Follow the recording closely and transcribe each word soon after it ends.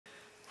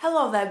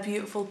Hello there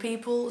beautiful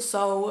people.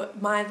 So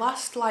my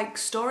last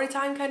story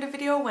time kind of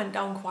video went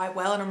down quite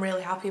well and I'm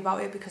really happy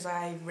about it because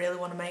I really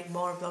want to make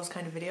more of those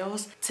kind of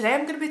videos. Today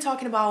I'm going to be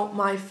talking about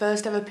my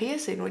first ever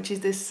piercing, which is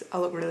this, I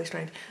look really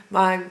strange,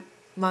 my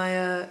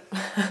my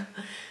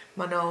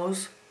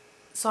nose.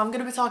 So I'm going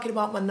to be talking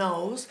about my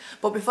nose,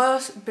 but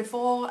before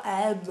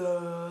I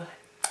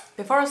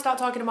start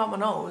talking about my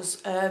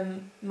nose,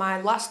 my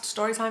last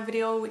story time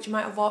video, which you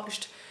might have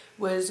watched,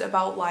 was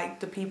about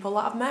the people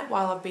that I've met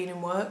while I've been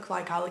in work,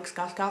 like Alex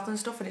Gaskarth and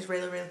stuff, and it's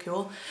really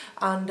cool.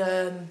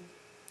 And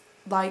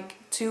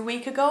 2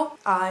 weeks ago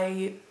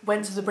I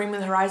went to the Bring Me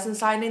the Horizon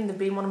signing. They've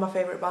been one of my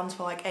favourite bands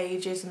for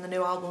ages and the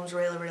new album's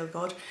really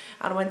good,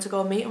 and I went to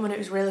go meet them and it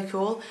was really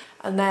cool.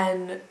 And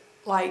then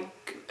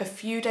a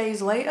few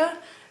days later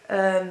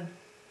I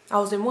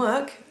was in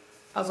work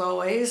as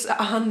always,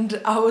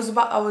 and I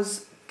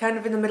was kind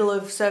of in the middle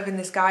of serving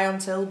this guy on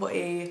till, but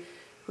he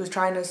was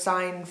trying to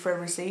sign for a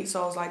receipt,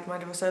 so I was like,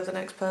 mind if I serve the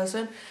next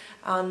person?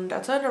 And I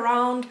turned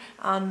around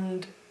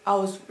and I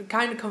was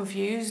kind of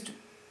confused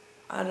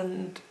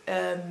and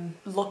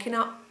looking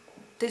at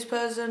this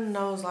person, and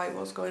I was like,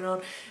 what's going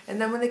on?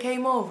 And then when they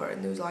came over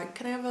and they was like,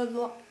 can I have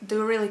a they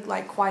were really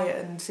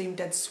quiet and seemed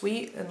dead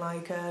sweet and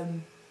I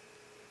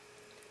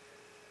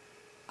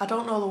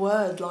don't know the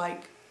word,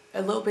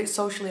 a little bit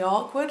socially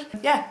awkward.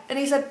 Yeah, and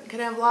he said, can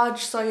I have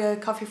large soya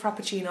coffee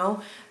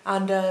frappuccino?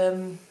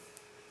 And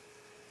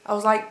I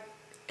was like,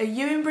 are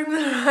you in Bring Me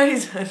the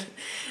Horizon?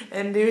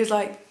 And he was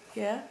like,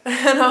 yeah.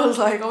 And I was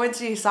like, I went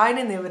to your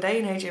signing the other day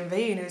in HMV,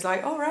 and he was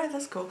like, oh right,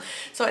 that's cool.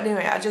 So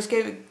anyway, I just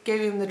gave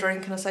him the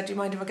drink and I said, do you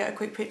mind if I get a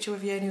quick picture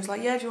with you? And he was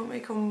like, yeah, do you want me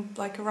to come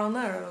around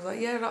there? And I was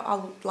like, yeah,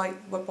 I'll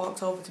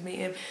walked over to meet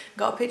him,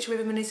 got a picture with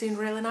him, and he seemed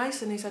really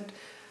nice, and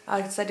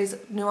I said his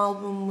new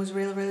album was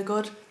really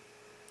good.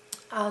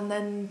 And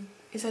then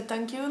he said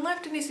thank you and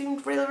left, and he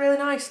seemed really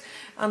nice.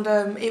 And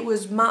it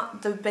was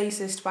Matt, the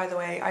bassist, by the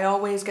way. I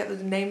always get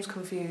the names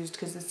confused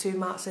because there's two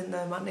Matts in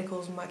there, Matt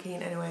Nichols and Matt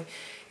Keane. Anyway,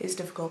 it's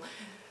difficult.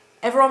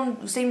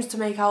 Everyone seems to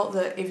make out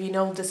that if you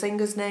know the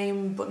singer's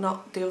name but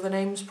not the other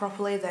names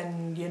properly,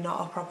 then you're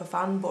not a proper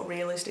fan. But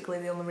realistically,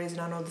 the only reason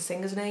I know the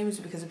singer's name is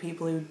because of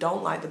people who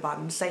don't like the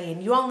band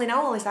saying, you only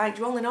know Ollie Sykes,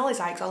 you only know Ollie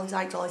Sykes, Ollie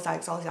Sykes, Ollie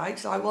Sykes, Ollie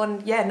Sykes. Like, well,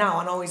 yeah, now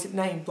I know his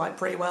name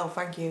pretty well,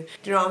 thank you.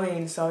 Do you know what I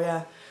mean? So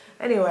yeah.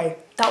 Anyway,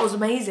 that was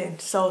amazing.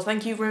 So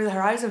thank you, Bring Me the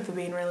Horizon, for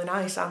being really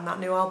nice, and that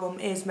new album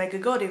is mega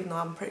good, even though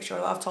I'm pretty sure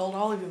that I've told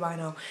all of you by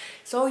now.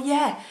 So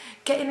yeah,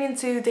 getting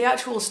into the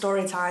actual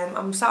story time,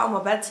 I'm sat on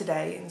my bed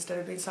today instead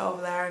of being sat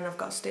over there, and I've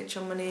got a stitch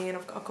on my knee and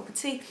I've got a cup of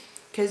tea,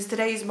 because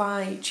today's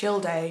my chill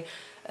day.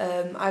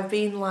 I've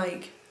been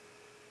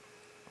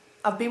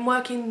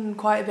working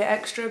quite a bit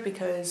extra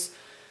because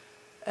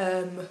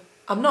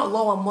I'm not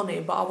low on money,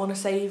 but I want to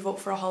save up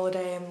for a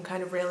holiday. I'm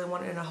kind of really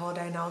wanting a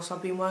holiday now, so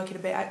I've been working a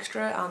bit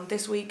extra, and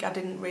this week I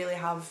didn't really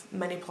have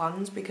many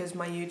plans because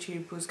my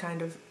YouTube was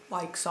kind of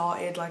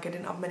sorted. I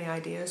didn't have many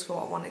ideas for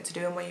what I wanted to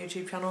do on my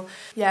YouTube channel.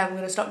 Yeah, I'm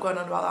going to stop going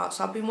on about that.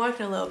 So I've been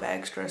working a little bit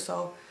extra,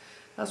 so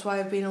that's why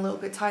I've been a little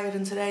bit tired,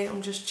 and today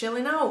I'm just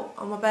chilling out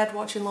on my bed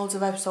watching loads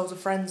of episodes of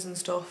Friends and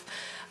stuff.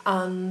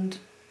 And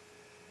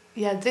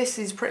yeah, this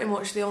is pretty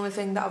much the only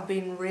thing that I've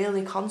been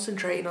really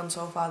concentrating on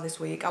so far this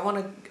week. I want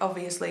to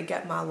obviously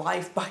get my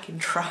life back in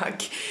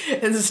track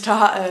and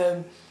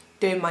start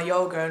doing my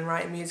yoga and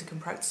writing music and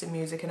practicing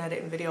music and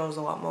editing videos a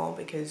lot more,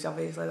 because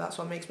obviously that's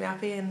what makes me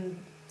happy and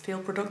feel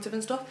productive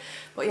and stuff.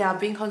 But yeah, I've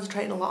been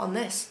concentrating a lot on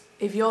this.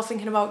 If you're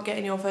thinking about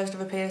getting your first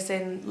ever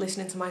piercing,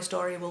 listening to my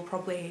story will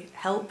probably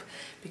help,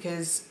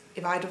 because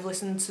if I'd have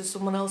listened to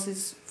someone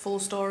else's full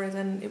story,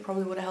 then it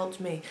probably would have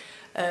helped me.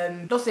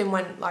 Nothing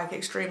went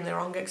extremely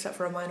wrong except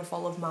for a minor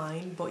fall of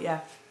mine, but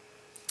yeah.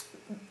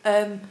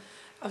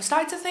 I've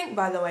started to think,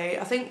 by the way,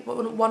 I think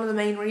one of the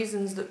main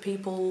reasons that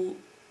people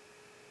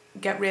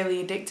get really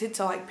addicted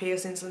to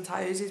piercings and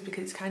tattoos is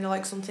because it's kind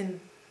of something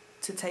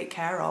to take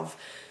care of.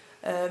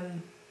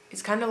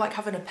 It's kind of like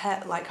having a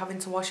pet, having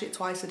to wash it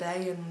twice a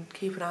day and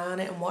keep an eye on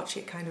it and watch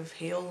it kind of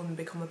heal and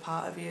become a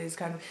part of you. Is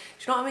kind of, do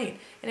you know what I mean?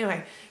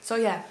 Anyway, so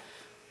yeah,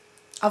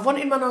 I've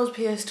wanted my nose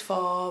pierced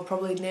for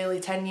probably nearly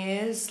 10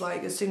 years.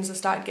 As soon as I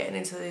started getting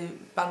into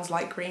bands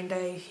like Green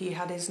Day, he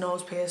had his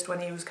nose pierced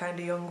when he was kind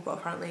of young, but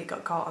apparently it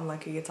got caught on a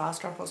guitar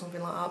strap or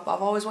something like that. But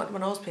I've always wanted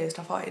my nose pierced.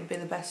 I thought it'd be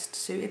the best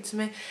suited to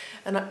me.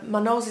 And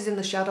my nose is in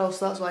the shadow,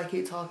 so that's why I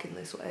keep talking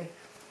this way.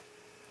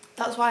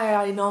 That's why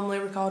I normally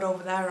record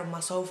over there on my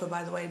sofa,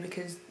 by the way,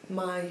 because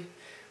my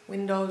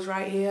window's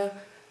right here,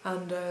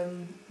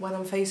 and when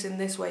I'm facing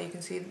this way you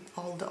can see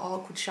all the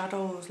awkward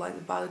shadows, the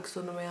bags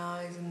under my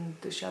eyes and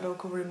the shadow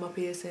covering my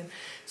piercing.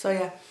 So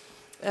yeah,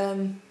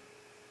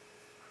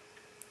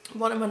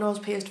 wanted my nose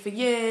pierced for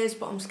years,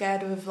 but I'm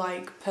scared of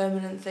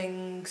permanent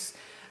things.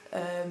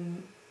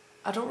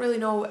 I don't really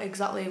know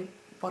exactly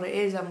what it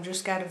is. I'm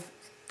just scared of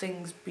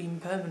things being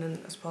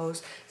permanent, I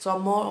suppose. So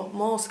I'm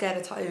more scared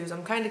of tattoos.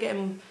 I'm kind of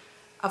getting,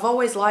 I've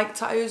always liked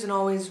tattoos and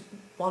always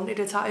wanted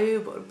a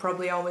tattoo, but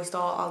probably always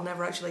thought I'll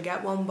never actually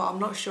get one, but I'm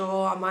not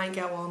sure. I might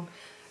get one.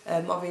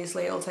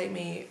 Obviously it'll take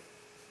me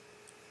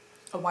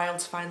a while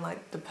to find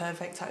like the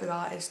perfect tattoo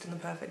artist and the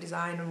perfect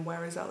design and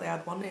where exactly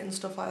I'd want it and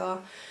stuff like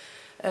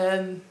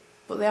that.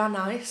 But they are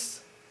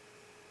nice,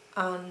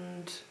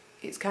 and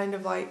it's kind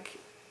of like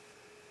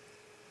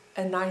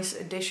a nice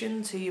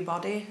addition to your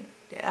body.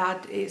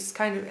 It's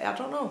kind of, I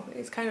don't know,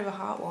 it's kind of a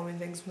heartwarming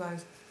thing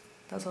sometimes.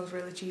 That sounds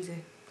really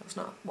cheesy. That's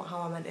not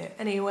how I meant it.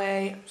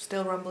 Anyway, I'm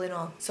still rambling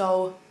on.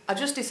 So I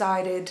just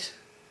decided,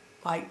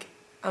 like,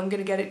 I'm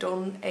gonna get it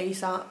done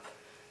ASAP.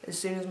 As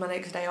soon as my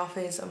next day off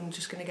is, I'm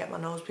just gonna get my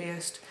nose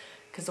pierced,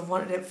 because I've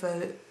wanted it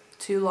for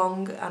too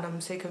long and I'm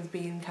sick of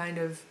being kind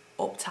of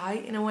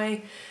uptight in a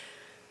way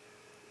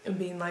and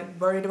being like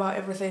worried about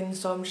everything.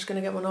 So I'm just gonna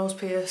get my nose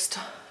pierced.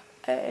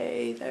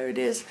 Hey, there it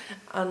is.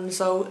 And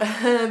so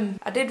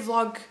I did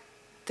vlog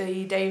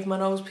the day of my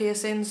nose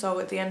piercing, so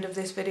at the end of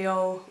this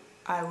video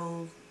I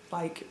will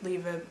like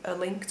leave a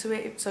link to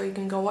it so you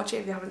can go watch it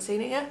if you haven't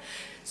seen it yet.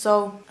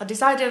 So I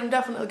decided I'm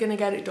definitely going to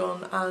get it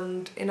done,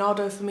 and in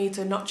order for me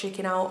to not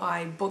chicken out,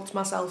 I booked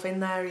myself in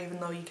there, even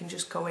though you can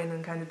just go in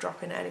and kind of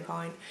drop in at any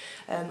point.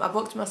 I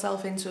booked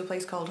myself into a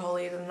place called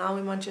Holier Than Now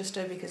in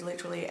Manchester, because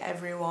literally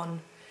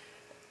everyone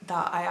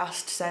that I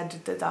asked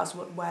said that that's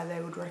where they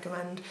would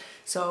recommend.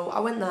 So I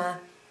went there,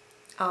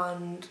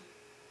 and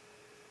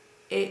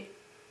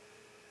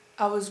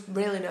I was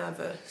really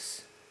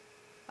nervous.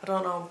 I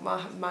don't know, my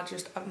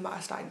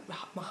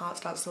heart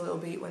starts a little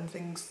beat when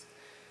things,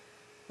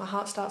 my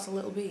heart starts a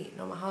little beat,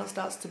 no, my heart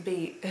starts to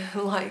beat,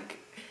 like,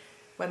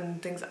 when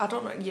things, I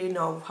don't know, you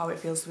know how it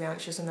feels to be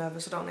anxious and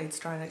nervous, I don't need to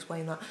try and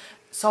explain that.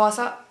 So I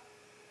sat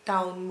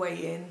down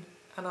waiting,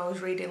 and I was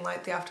reading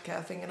like the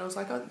aftercare thing, and I was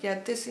like, oh yeah,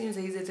 this seems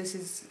easy, this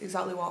is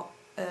exactly what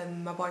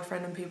my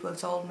boyfriend and people have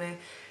told me.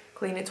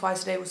 Clean it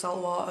twice a day with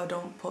salt water,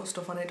 don't put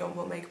stuff on it, don't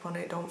put makeup on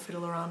it, don't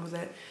fiddle around with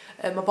it.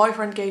 My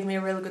boyfriend gave me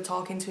a really good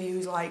talking to. He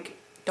was like,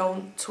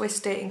 don't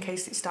twist it in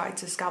case it started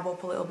to scab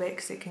up a little bit,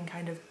 because it can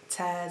kind of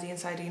tear the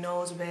inside of your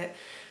nose a bit.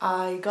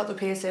 I got the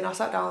piercing, I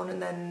sat down,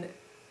 and then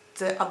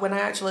when I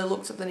actually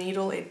looked at the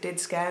needle, it did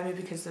scare me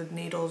because the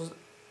needle's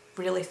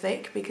really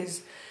thick,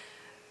 because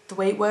the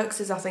way it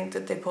works is I think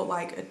that they put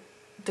like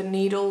the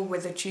needle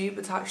with a tube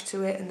attached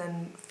to it and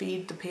then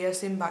feed the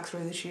piercing back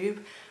through the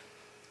tube.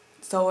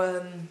 So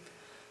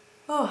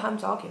oh, I'm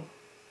talking.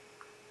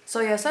 So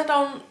yeah, I sat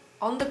down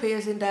on the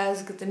piercing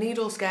desk, the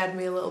needle scared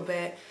me a little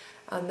bit,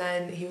 and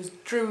then he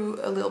drew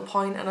a little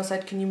point, and I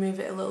said, can you move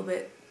it a little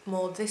bit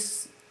more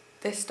this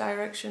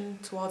direction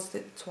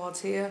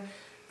towards here,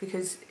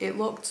 because it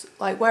looked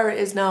like where it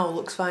is now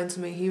looks fine to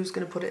me. He was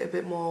going to put it a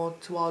bit more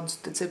towards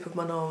the tip of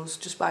my nose,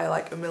 just by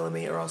like a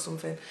millimetre or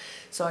something.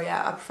 So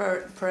yeah, I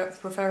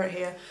prefer it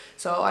here.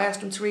 So I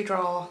asked him to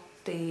redraw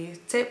the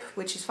tip,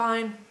 which is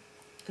fine,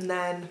 and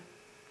then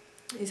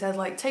he said,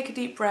 like, take a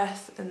deep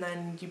breath and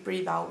then you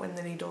breathe out when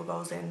the needle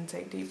goes in,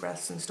 take deep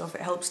breaths and stuff. It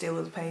helps deal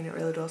with the pain, it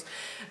really does.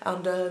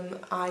 And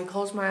I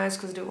closed my eyes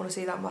because I didn't want to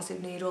see that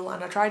massive needle,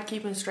 and I tried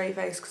keeping a straight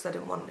face because I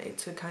didn't want it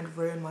to kind of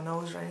ruin my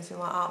nose or anything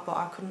like that, but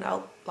I couldn't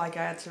help, like,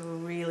 I had to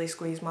really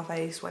squeeze my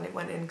face when it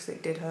went in because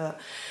it did hurt.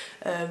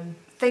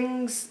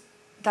 Things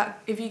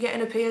that, if you're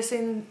getting a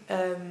piercing,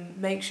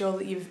 make sure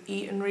that you've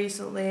eaten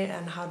recently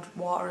and had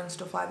water and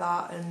stuff like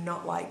that, and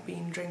not like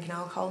been drinking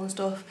alcohol and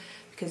stuff,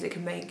 because it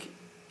can make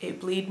it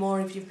bleed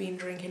more if you've been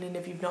drinking, and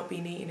if you've not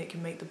been eating it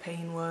can make the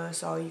pain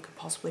worse, or you could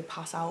possibly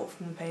pass out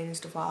from the pain and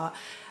stuff like that.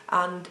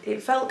 And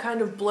it felt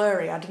kind of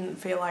blurry. I didn't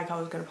feel like I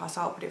was going to pass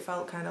out, but it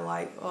felt kind of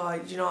like, oh,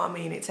 do you know what I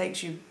mean? It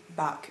takes you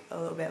back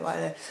a little bit like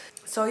that.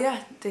 So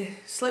yeah, they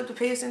slipped the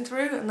piercing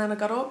through, and then I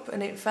got up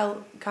and it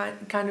felt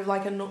kind of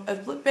like a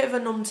bit of a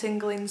numb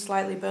tingling,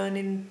 slightly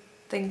burning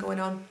thing going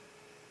on.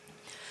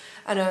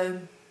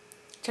 And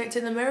checked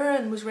in the mirror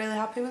and was really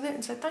happy with it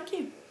and said thank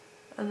you,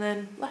 and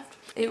then left.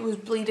 It was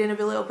bleeding a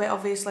little bit,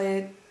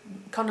 obviously.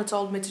 Connor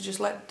told me to just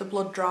let the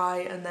blood dry,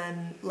 and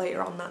then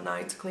later on that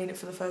night to clean it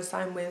for the first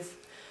time with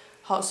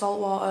hot salt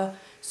water.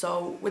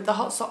 So with the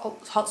hot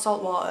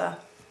salt water,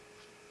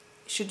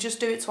 you should just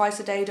do it twice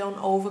a day, don't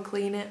over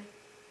clean it,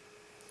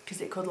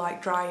 because it could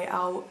like dry it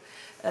out.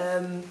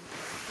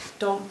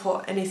 Don't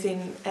put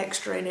anything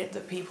extra in it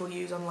that people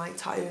use on like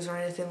tattoos or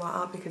anything like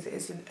that, because it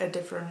is a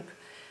different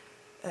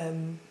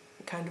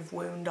kind of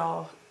wound,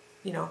 or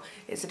you know,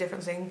 it's a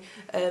different thing.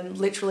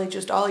 Literally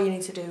just all you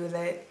need to do with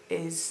it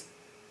is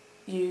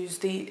use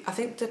I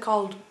think they're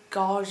called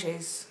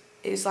gauges.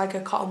 It's like a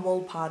cotton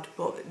wool pad,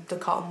 but the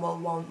cotton wool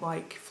won't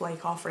like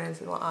flake off or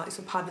anything like that. It's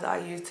a pad that I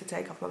use to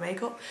take off my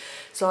makeup.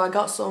 So I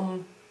got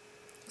some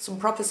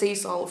proper sea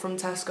salt from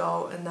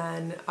Tesco, and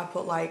then I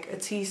put like a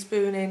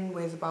teaspoon in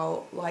with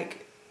about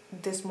like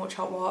this much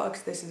hot water,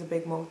 because this is a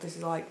big mug. This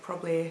is like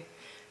probably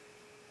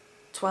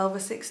 12 or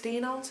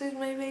 16 ounces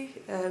maybe.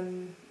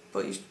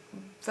 But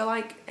for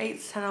like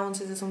 8 to 10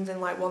 ounces or something,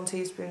 like 1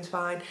 teaspoon's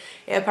fine.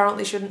 It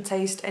apparently shouldn't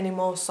taste any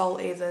more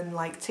salty than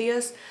like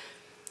tears.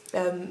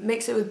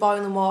 Mix it with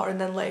boiling water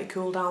and then let it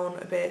cool down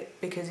a bit,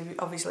 because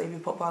obviously if you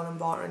put boiling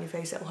water on your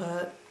face it'll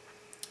hurt.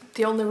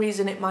 The only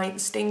reason it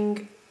might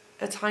sting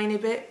a tiny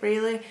bit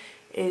really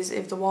is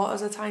if the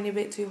water's a tiny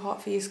bit too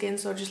hot for your skin,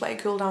 so just let it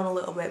cool down a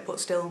little bit but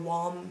still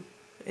warm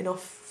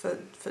enough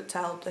to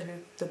help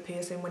the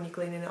piercing when you're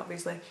cleaning it,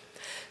 obviously.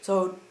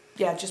 So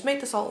yeah, just make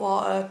the salt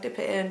water, dip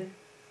it in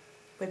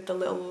with the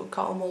little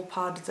cotton wool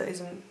pad that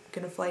isn't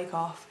going to flake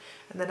off,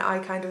 and then I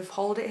kind of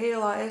hold it here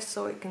like this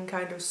so it can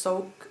kind of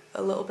soak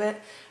a little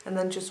bit, and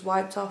then just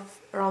wiped off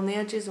around the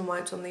edges and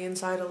wiped on the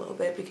inside a little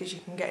bit because you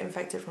can get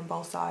infected from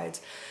both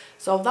sides.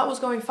 So that was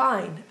going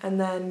fine, and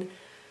then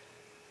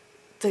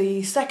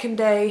the second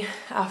day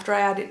after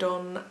I had it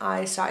done,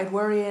 I started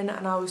worrying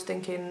and I was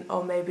thinking,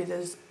 oh, maybe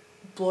there's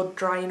blood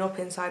drying up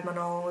inside my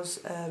nose.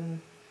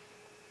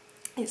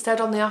 It said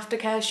on the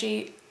aftercare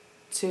sheet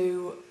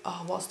to,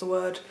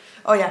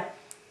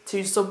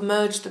 to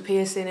submerge the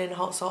piercing in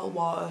hot salt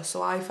water.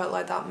 So I felt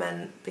like that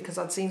meant, because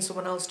I'd seen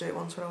someone else do it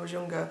once when I was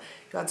younger,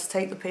 you had to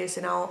take the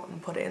piercing out and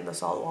put it in the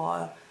salt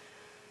water.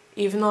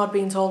 Even though I'd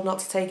been told not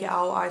to take it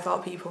out, I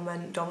thought people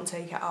meant don't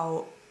take it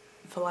out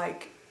for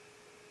like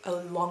a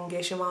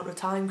longish amount of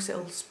time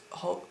because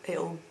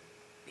it'll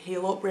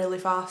heal up really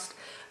fast,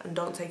 and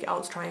don't take it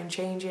out to try and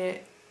change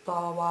it, blah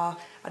blah blah.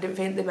 I didn't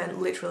think they meant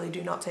literally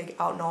do not take it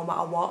out no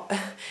matter what.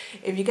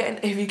 If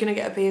you're gonna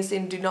get a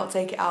piercing, do not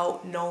take it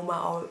out no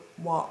matter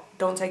what.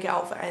 Don't take it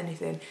out for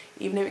anything.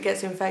 Even if it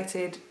gets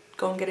infected,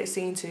 go and get it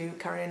seen to,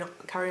 carry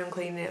on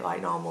cleaning it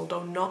like normal.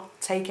 Do not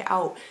take it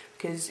out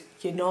because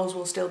your nose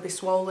will still be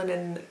swollen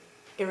and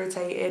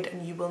irritated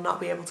and you will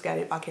not be able to get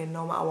it back in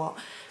no matter what.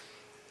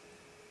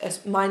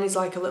 Mine is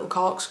like a little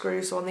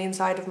corkscrew, so on the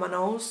inside of my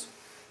nose,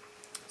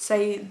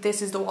 say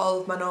this is the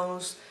wall of my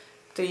nose,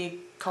 the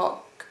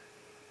cork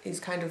is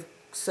kind of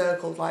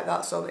circled like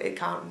that so that it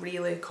can't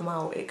really come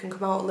out. It can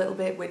come out a little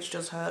bit, which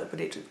does hurt,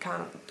 but it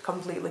can't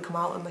completely come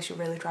out unless you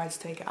really try to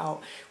take it out.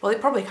 Well,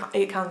 it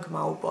can come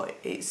out, but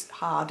it's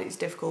hard, it's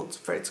difficult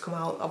for it to come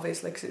out,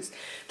 obviously, because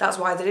that's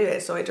why they do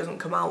it, so it doesn't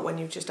come out when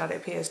you've just had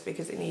it pierced,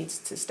 because it needs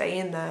to stay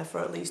in there for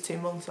at least 2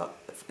 months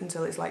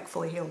until it's like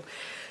fully healed.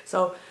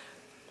 So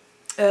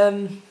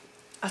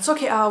I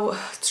took it out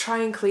to try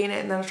and clean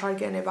it, and then I tried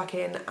getting it back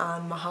in,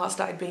 and my heart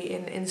started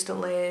beating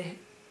instantly.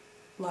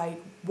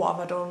 Like, what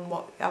have I done?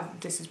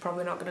 This is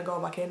probably not going to go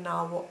back in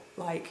now.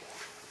 When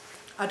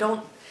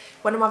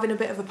I'm having a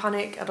bit of a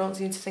panic, I don't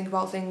seem to think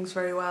about things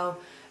very well.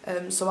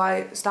 So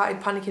I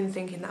started panicking,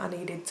 thinking that I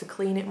needed to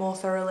clean it more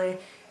thoroughly.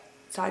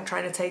 Started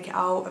trying to take it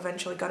out,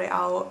 eventually got it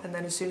out, and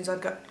then as soon as I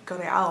got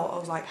it out, I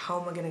was like, how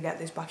am I going to get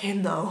this back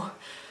in though?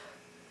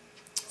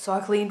 So I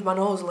cleaned my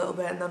nose a little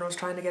bit, and then I was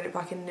trying to get it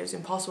back in, and it was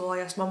impossible. I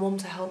asked my mum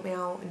to help me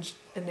out,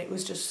 and it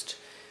was just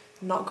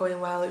not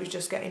going well. It was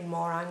just getting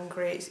more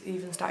angry. It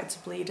even started to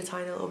bleed a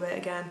tiny little bit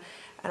again,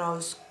 and I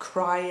was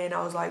crying.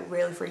 I was like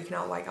really freaking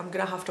out, like I'm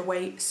gonna have to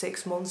wait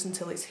 6 months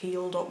until it's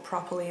healed up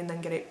properly and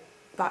then get it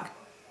back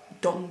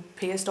done,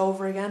 pierced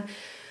over again.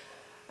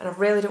 And I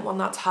really didn't want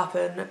that to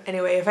happen.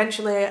 Anyway,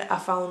 eventually I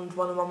found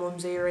one of my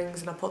mum's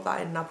earrings and I put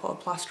that in and I put a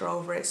plaster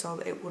over it so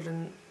that it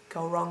wouldn't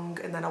go wrong.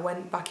 And then I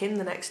went back in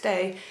the next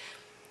day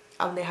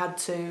and they had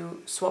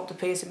to swap the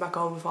piercing back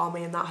over for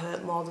me, and that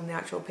hurt more than the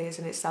actual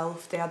piercing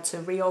itself. They had to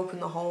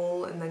reopen the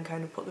hole and then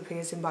kind of put the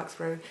piercing back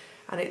through,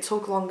 and it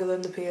took longer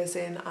than the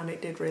piercing and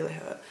it did really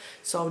hurt.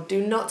 So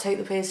do not take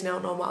the piercing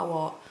out no matter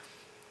what.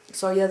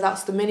 So yeah,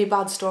 that's the mini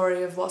bad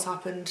story of what's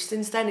happened.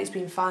 Since then it's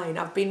been fine.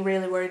 I've been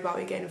really worried about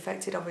it getting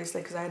infected,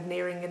 obviously, because I had an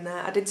earring in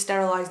there. I did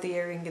sterilise the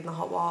earring in the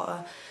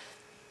hot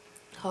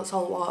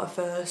salt water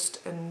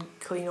first, and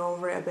clean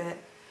over it a bit.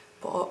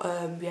 But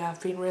yeah, I've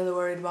been really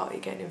worried about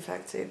it getting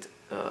infected.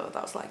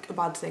 That's like a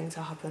bad thing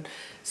to happen.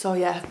 So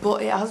yeah,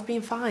 but it has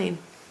been fine.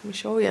 Let me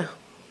show you.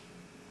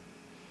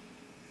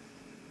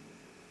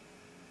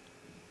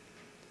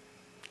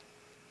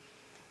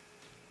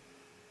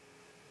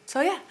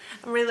 So yeah,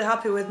 I'm really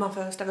happy with my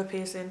first ever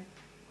piercing.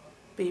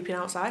 Beeping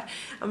outside.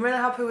 I'm really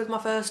happy with my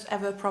first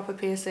ever proper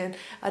piercing.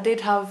 I did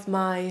have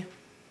my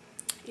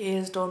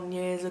ears done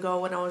years ago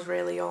when I was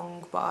really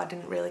young, but I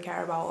didn't really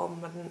care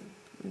about them.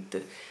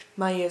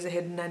 My ears are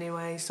hidden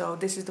anyway, so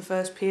this is the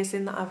first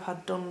piercing that I've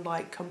had done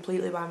like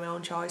completely by my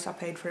own choice. I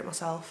paid for it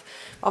myself.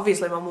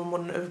 Obviously my mum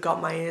wouldn't have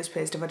got my ears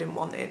pierced if I didn't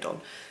want it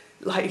done.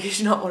 Like,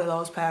 she's not one of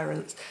those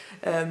parents.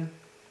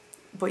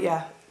 But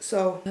yeah,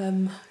 so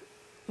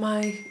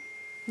my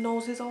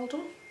nose is all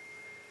done.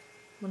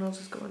 My nose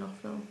is going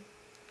off now.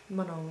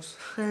 My nose.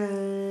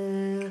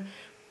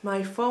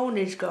 My phone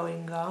is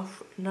going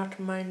off, not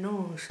my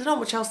nose. There's not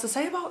much else to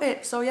say about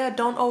it. So yeah,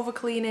 don't over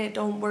clean it.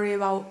 Don't worry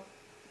about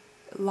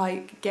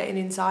like getting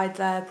inside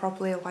there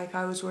properly like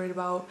I was worried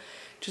about.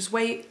 Just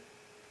wait,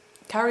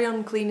 carry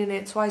on cleaning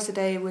it twice a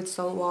day with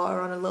salt water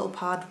on a little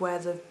pad where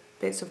the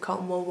bits of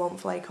cotton wool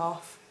won't flake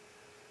off.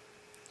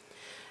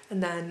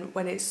 And then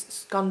when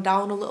it's gone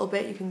down a little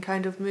bit, you can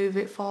kind of move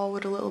it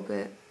forward a little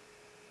bit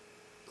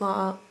like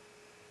that.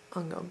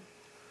 Hang on.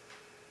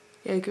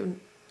 Yeah, you can,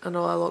 I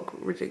know I look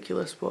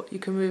ridiculous, but you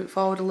can move it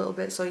forward a little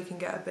bit so you can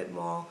get a bit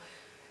more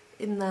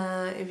in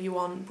there if you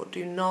want, but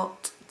do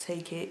not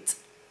take it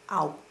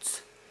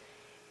out.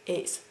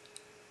 It's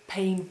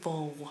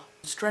painful,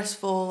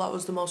 stressful. That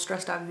was the most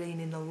stressed I've been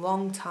in a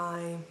long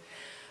time.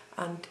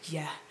 And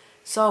yeah,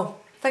 so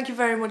thank you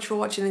very much for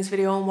watching this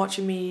video and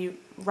watching me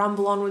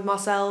ramble on with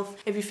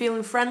myself. If you're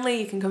feeling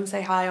friendly, you can come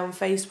say hi on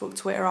Facebook,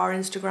 Twitter or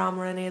Instagram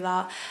or any of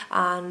that.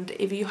 And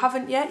if you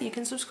haven't yet, you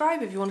can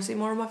subscribe if you want to see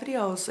more of my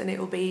videos, and it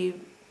will be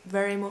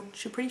very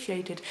much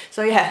appreciated.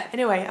 So yeah,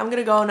 anyway, I'm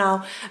gonna go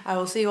now. I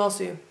will see you all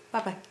soon.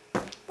 Bye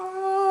bye.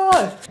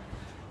 Bye.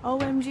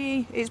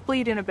 OMG, it's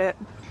bleeding a bit,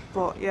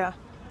 but yeah,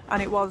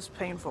 and it was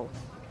painful.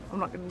 I'm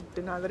not going to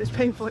deny that it's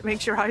painful, it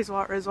makes your eyes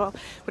water as well,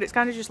 but it's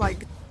kind of just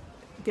like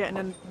getting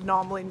a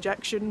normal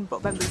injection,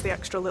 but then there's the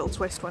extra little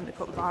twist when they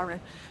put the bar in.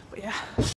 But yeah.